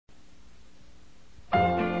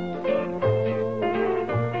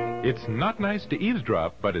It's not nice to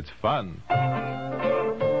eavesdrop, but it's fun.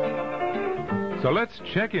 So let's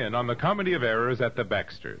check in on the comedy of errors at the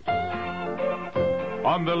Baxters.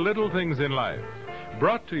 On the little things in life,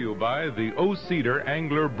 brought to you by the O-Cedar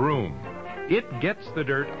Angler Broom. It gets the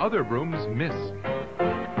dirt other brooms miss.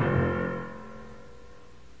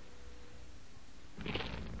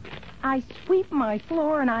 I sweep my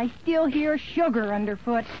floor and I still hear sugar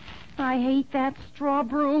underfoot. I hate that straw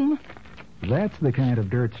broom. That's the kind of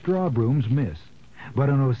dirt straw brooms miss. But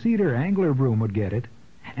an O-Cedar Angler Broom would get it.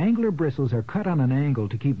 Angler bristles are cut on an angle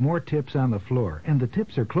to keep more tips on the floor, and the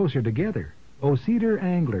tips are closer together. O-Cedar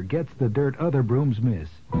Angler gets the dirt other brooms miss.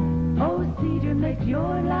 O-Cedar makes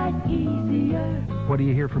your life easier. What do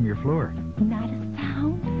you hear from your floor? Not a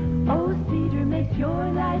sound. O-Cedar makes your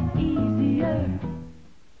life easier.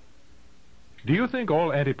 Do you think all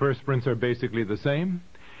antiperspirants are basically the same?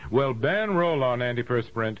 Well, Ban Roll-On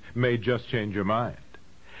antiperspirant may just change your mind.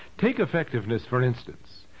 Take effectiveness, for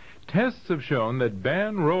instance. Tests have shown that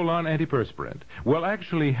Ban Roll-On antiperspirant will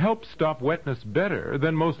actually help stop wetness better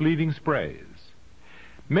than most leading sprays.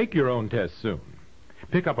 Make your own test soon.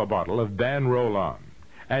 Pick up a bottle of Ban Roll-On,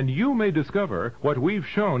 and you may discover what we've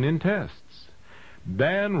shown in tests.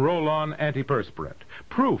 Ban Roll-On antiperspirant,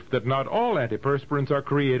 proof that not all antiperspirants are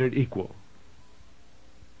created equal.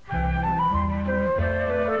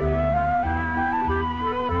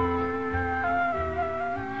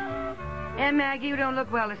 Aunt Maggie, you don't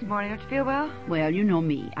look well this morning. Don't you feel well? Well, you know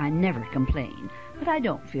me. I never complain. But I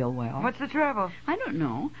don't feel well. What's the trouble? I don't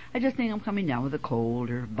know. I just think I'm coming down with a cold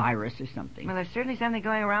or virus or something. Well, there's certainly something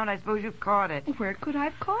going around. I suppose you've caught it. Where could I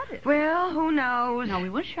have caught it? Well, who knows? No, we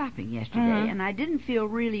went shopping yesterday, and I didn't feel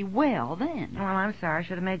really well then. Well, I'm sorry. I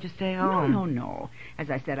should have made you stay home. No. As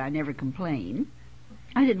I said, I never complain.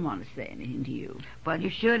 I didn't want to say anything to you. Well, you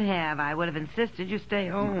should have. I would have insisted you stay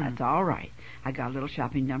home. Well, that's all right. I got a little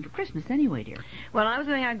shopping done for Christmas anyway, dear. Well, I was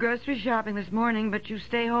doing our grocery shopping this morning, but you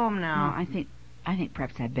stay home now. No, I think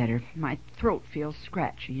perhaps I'd better. My throat feels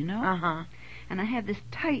scratchy, you know? Uh-huh. And I have this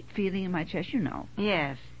tight feeling in my chest, you know.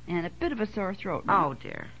 Yes. And a bit of a sore throat. Oh,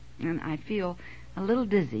 dear. And I feel a little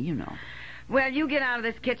dizzy, you know. Well, you get out of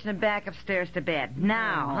this kitchen and back upstairs to bed.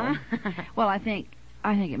 Now, huh? Well, I think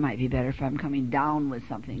it might be better if I'm coming down with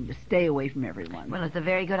something to stay away from everyone. Well, it's a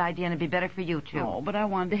very good idea, and it'd be better for you, too. Oh, but I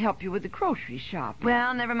wanted to help you with the grocery shopping.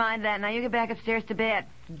 Well, never mind that. Now you get back upstairs to bed.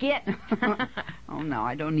 Get. Oh, no,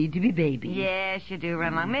 I don't need to be baby. Yes, you do.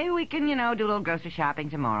 Run along. Maybe we can, do a little grocery shopping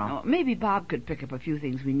tomorrow. Oh, maybe Bob could pick up a few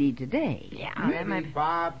things we need today. Yeah, that might...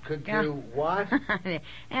 Bob could do what?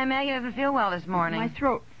 Aunt Maggie doesn't feel well this morning. My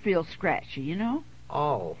throat feels scratchy, you know?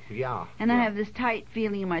 Oh, yeah. And I have this tight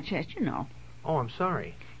feeling in my chest, you know. Oh, I'm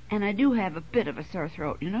sorry. And I do have a bit of a sore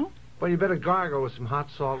throat, you know? Well, you better gargle with some hot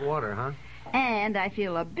salt water, huh? And I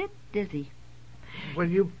feel a bit dizzy. Well,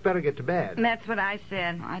 you better get to bed. That's what I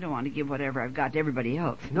said. I don't want to give whatever I've got to everybody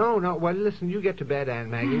else. No. Well, listen, you get to bed,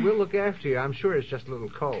 Aunt Maggie. We'll look after you. I'm sure it's just a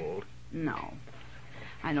little cold. No.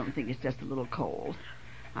 I don't think it's just a little cold.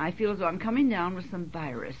 I feel as though I'm coming down with some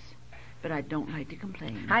virus. But I don't like to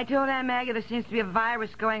complain. I told Aunt Maggie there seems to be a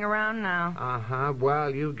virus going around now. Uh-huh.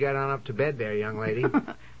 Well, you get on up to bed there, young lady.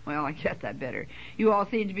 Well, I guess I better. You all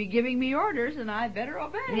seem to be giving me orders, and I better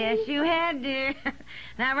obey. Yes, you had, dear.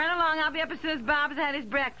 Now, run along. I'll be up as soon as Bob's had his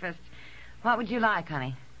breakfast. What would you like,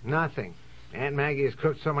 honey? Nothing. Aunt Maggie has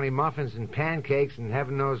cooked so many muffins and pancakes and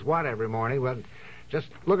heaven knows what every morning. Well, just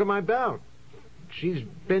look at my belt. She's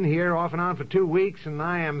been here off and on for 2 weeks, and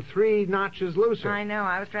I am 3 notches looser. I know.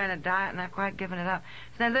 I was trying to diet, and I've quite given it up.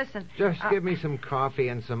 So now, listen. Just give me some coffee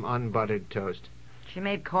and some unbuttered toast. She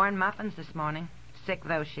made corn muffins this morning, sick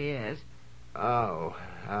though she is. Oh,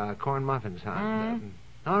 corn muffins, huh?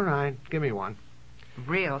 All right, give me one.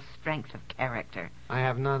 Real strength of character. I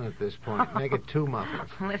have none at this point. Make it 2 muffins.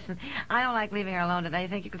 Listen, I don't like leaving her alone today. You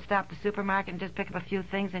think you could stop at the supermarket and just pick up a few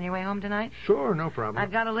things on your way home tonight? Sure, no problem.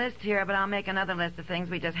 I've got a list here, but I'll make another list of things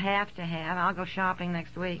we just have to have. I'll go shopping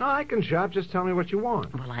next week. Oh, I can shop. Just tell me what you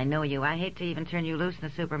want. Well, I know you. I hate to even turn you loose in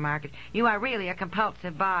the supermarket. You are really a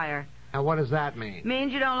compulsive buyer. Now, what does that mean? It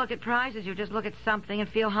means you don't look at prices. You just look at something and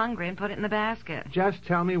feel hungry and put it in the basket. Just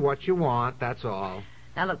tell me what you want, that's all.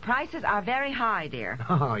 Now, look, prices are very high, dear.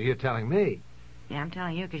 Oh, you're telling me. Yeah, I'm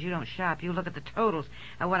telling you because you don't shop. You look at the totals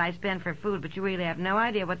of what I spend for food, but you really have no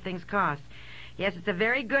idea what things cost. Yes, it's a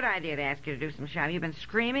very good idea to ask you to do some shopping. You've been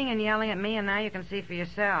screaming and yelling at me, and now you can see for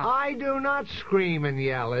yourself. I do not scream and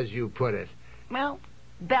yell, as you put it. Well,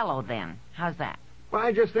 bellow then. How's that? Well,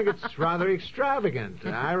 I just think it's rather extravagant.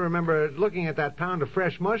 I remember looking at that pound of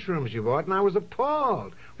fresh mushrooms you bought, and I was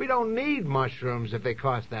appalled. We don't need mushrooms if they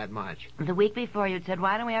cost that much. The week before, you'd said,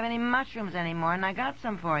 why don't we have any mushrooms anymore, and I got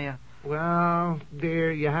some for you. Well,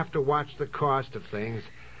 dear, you have to watch the cost of things.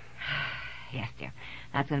 Yes, dear.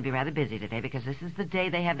 That's going to be rather busy today because this is the day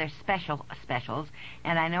they have their specials,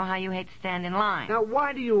 and I know how you hate to stand in line. Now,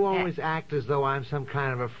 why do you always act as though I'm some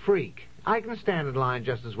kind of a freak? I can stand in line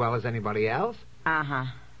just as well as anybody else. Uh-huh.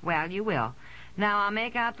 Well, you will. Now, I'll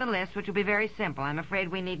make out the list, which will be very simple. I'm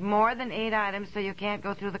afraid we need more than 8 items, so you can't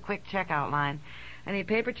go through the quick checkout line. I need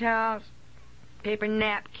paper towels, paper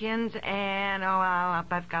napkins, and,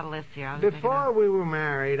 I've got a list here. I'll just make it Before out. we were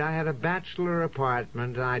married, I had a bachelor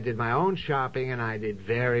apartment, and I did my own shopping, and I did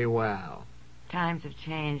very well. Times have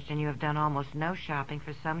changed, and you have done almost no shopping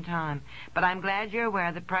for some time. But I'm glad you're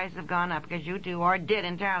aware that prices have gone up because you do, or did,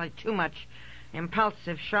 entirely too much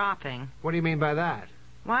impulsive shopping. What do you mean by that?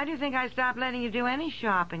 Why do you think I stopped letting you do any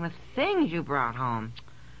shopping? The things you brought home.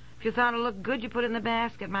 If you thought it looked good, you put it in the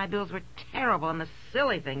basket. My bills were terrible, and the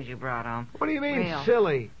silly things you brought home. What do you mean, Real.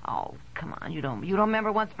 silly? Oh, come on. You don't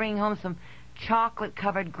remember once bringing home some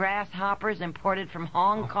chocolate-covered grasshoppers imported from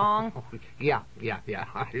Hong Kong? Yeah.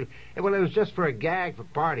 Well, it was just for a gag for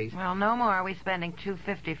parties. Well, no more are we spending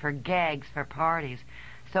 $2.50 for gags for parties.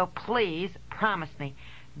 So please, promise me,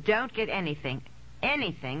 don't get anything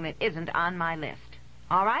that isn't on my list.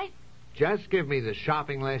 All right? Just give me the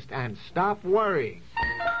shopping list and stop worrying.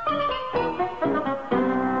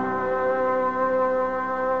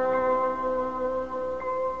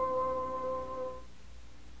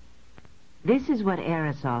 This is what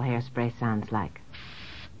aerosol hairspray sounds like.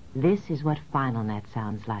 This is what Final Net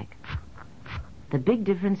sounds like. The big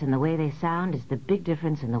difference in the way they sound is the big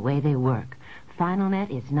difference in the way they work. Final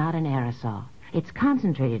Net is not an aerosol. It's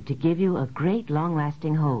concentrated to give you a great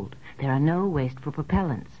long-lasting hold. There are no wasteful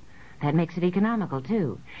propellants. That makes it economical,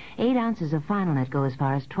 too. 8 ounces of Final Net go as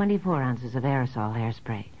far as 24 ounces of aerosol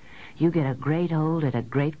hairspray. You get a great hold at a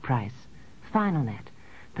great price. Final Net,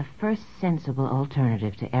 the first sensible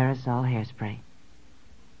alternative to aerosol hairspray.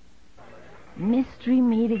 Mystery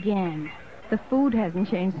meat again. The food hasn't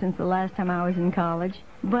changed since the last time I was in college,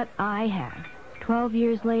 but I have. 12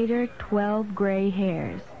 years later, 12 gray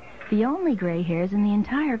hairs. The only gray hairs in the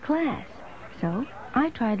entire class. So I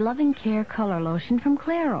tried Loving Care Color Lotion from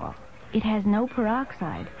Clairol. It has no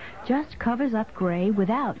peroxide, just covers up gray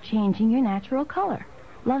without changing your natural color.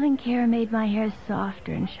 Loving Care made my hair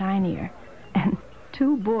softer and shinier. And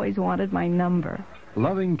 2 boys wanted my number.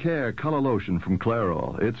 Loving Care Color Lotion from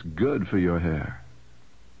Clairol. It's good for your hair.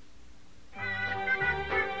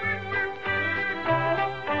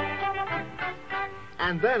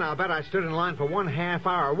 And then I'll bet I stood in line for 1/2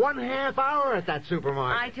 hour. 1/2 hour at that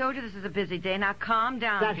supermarket. I told you this is a busy day. Now calm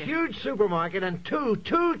down. That dear. huge supermarket and two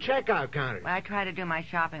checkout counters. Well, I try to do my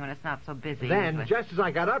shopping when it's not so busy. Then, usually. just as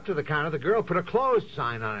I got up to the counter, the girl put a closed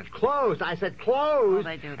sign on it. Closed. I said, closed. Oh,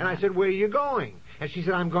 they do and I that. said, where are you going? And she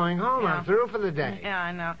said, I'm going home. Yeah. I'm through for the day. Yeah,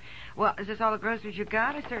 I know. Well, is this all the groceries you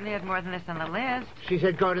got? I certainly had more than this on the list. She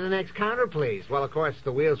said, go to the next counter, please. Well, of course,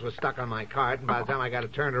 the wheels were stuck on my cart, and by the time I got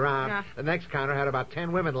it turned around, Yeah. the next counter had about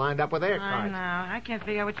 10 women lined up with their I carts. know. I can't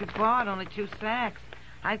figure out what you bought. Only 2 sacks.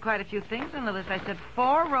 I had quite a few things on the list. I said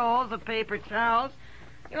 4 rolls of paper towels.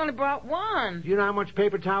 You only brought 1. Do you know how much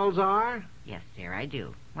paper towels are? Yes, dear, I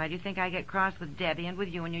do. Why do you think I get cross with Debbie and with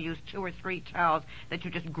you when you use 2 or 3 towels that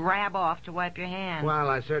you just grab off to wipe your hands? Well,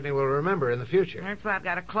 I certainly will remember in the future. That's why I've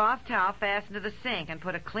got a cloth towel fastened to the sink and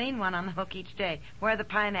put a clean one on the hook each day. Where are the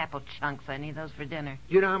pineapple chunks? I need those for dinner.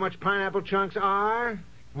 Do you know how much pineapple chunks are?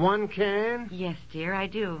 1 can? Yes, dear, I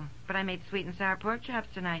do. But I made sweet and sour pork chops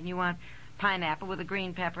tonight, and you want pineapple with a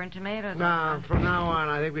green pepper and tomatoes. No, from now on,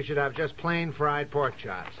 I think we should have just plain fried pork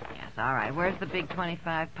chops. Yes, all right. Where's the big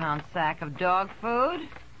 25-pound sack of dog food?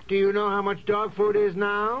 Do you know how much dog food is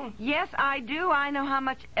now? Yes, I do. I know how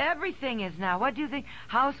much everything is now. What do you think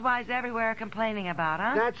housewives everywhere are complaining about,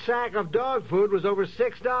 huh? That sack of dog food was over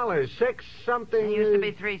 $6. 6 something. It used to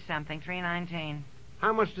be 3 something, $3.19.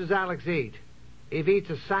 How much does Alex eat? If he eats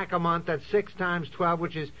a sack a month, that's 6 times 12,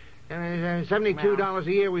 which is $72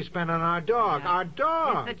 a year we spend on our dog. Yeah. Our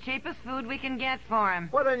dog. It's the cheapest food we can get for him.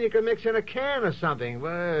 Well, then you can mix in a can or something.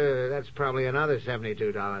 Well, that's probably another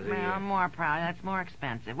 $72 a Well, year. more probably. That's more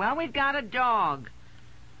expensive. Well, we've got a dog.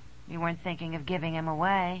 You weren't thinking of giving him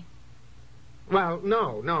away. Well,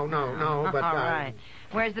 no, but... All right.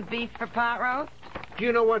 Where's the beef for pot roast? Do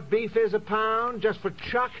you know what beef is a pound, just for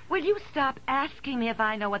chuck? Will you stop asking me if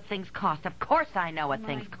I know what things cost? Of course I know what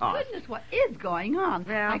things cost. Goodness, what is going on?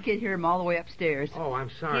 Well- I can hear him all the way upstairs. Oh, I'm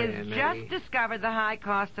sorry, You've Aunt Maggie. just discovered the high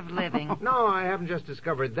cost of living. No, I haven't just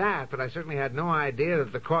discovered that, but I certainly had no idea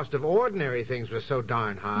that the cost of ordinary things was so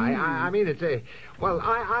darn high. I mean, it's a... Well,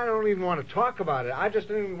 I don't even want to talk about it. I just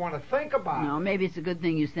don't even want to think about No, it. maybe it's a good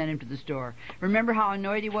thing you sent him to the store. Remember how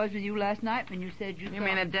annoyed he was with you last night when you said you You thought...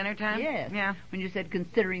 mean at dinner time? Yes. Yeah. When you said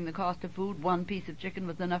considering the cost of food, one piece of chicken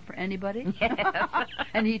was enough for anybody? Yes.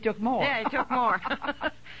 And he took more. Yeah, he took more.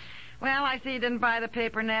 Well, I see he didn't buy the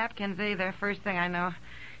paper napkins either. First thing I know,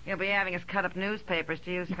 he'll be having us cut up newspapers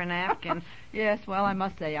to use for napkins. Yes, well, I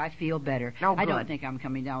must say, I feel better. Oh, I don't good. think I'm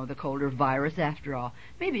coming down with a cold or virus after all.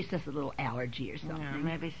 Maybe it's just a little allergy or something. Yeah,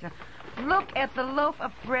 maybe so. Look at the loaf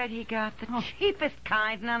of bread he got. The cheapest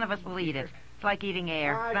kind. None of us will eat it. It's like eating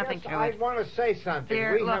air. Nothing to I it. want to say something.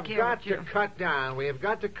 Here, we look have here, got would to you- cut down. We have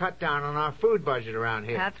got to cut down on our food budget around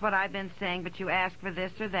here. That's what I've been saying, but you ask for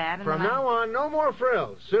this or that. And From then now on, no more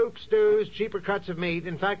frills. Soup, stews, cheaper cuts of meat.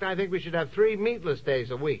 In fact, I think we should have 3 meatless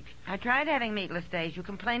days a week. I tried having meatless days. You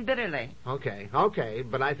complained bitterly. Okay,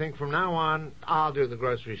 but I think from now on, I'll do the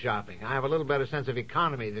grocery shopping. I have a little better sense of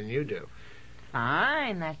economy than you do.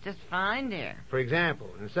 Fine. That's just fine, dear. For example,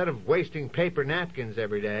 instead of wasting paper napkins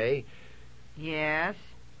every day, Yes.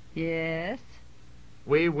 Yes?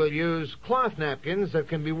 we will use cloth napkins that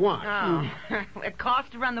can be washed. Oh. It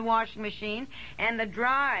costs to run the washing machine, and the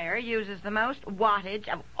dryer uses the most wattage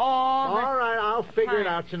of all the... All right, I'll figure it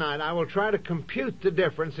Fine. out tonight. I will try to compute the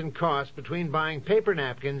difference in cost between buying paper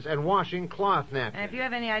napkins and washing cloth And napkins. if you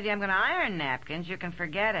have any idea I'm going to iron napkins, you can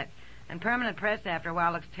forget it. And permanent press after a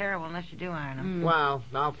while looks terrible unless you do iron them. Well,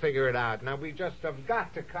 I'll figure it out. Now, we just have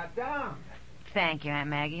got to cut down. Thank you, Aunt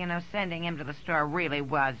Maggie. You know, sending him to the store really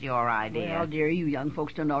was your idea. Well, dear, you young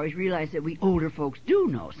folks don't always realize that we older folks do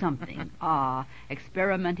know something.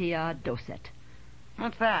 Experimentia docet.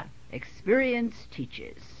 What's that? Experience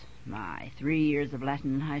teaches. My 3 years of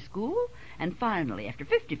Latin in high school, and finally, after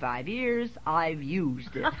 55 years, I've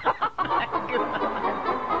used it.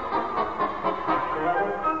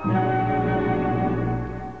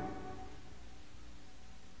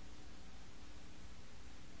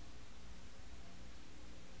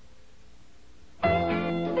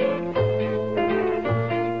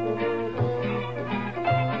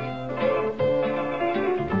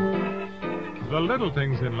 The Little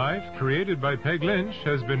Things in Life, created by Peg Lynch,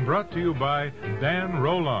 has been brought to you by Dan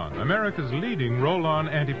Roll-On, America's leading roll-on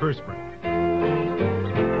antiperspirant.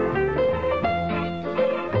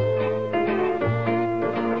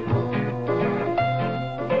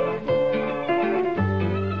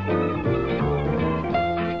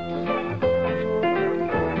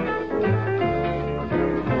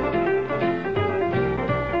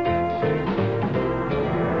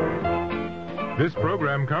 This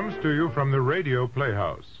program comes to you from the Radio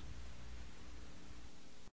Playhouse.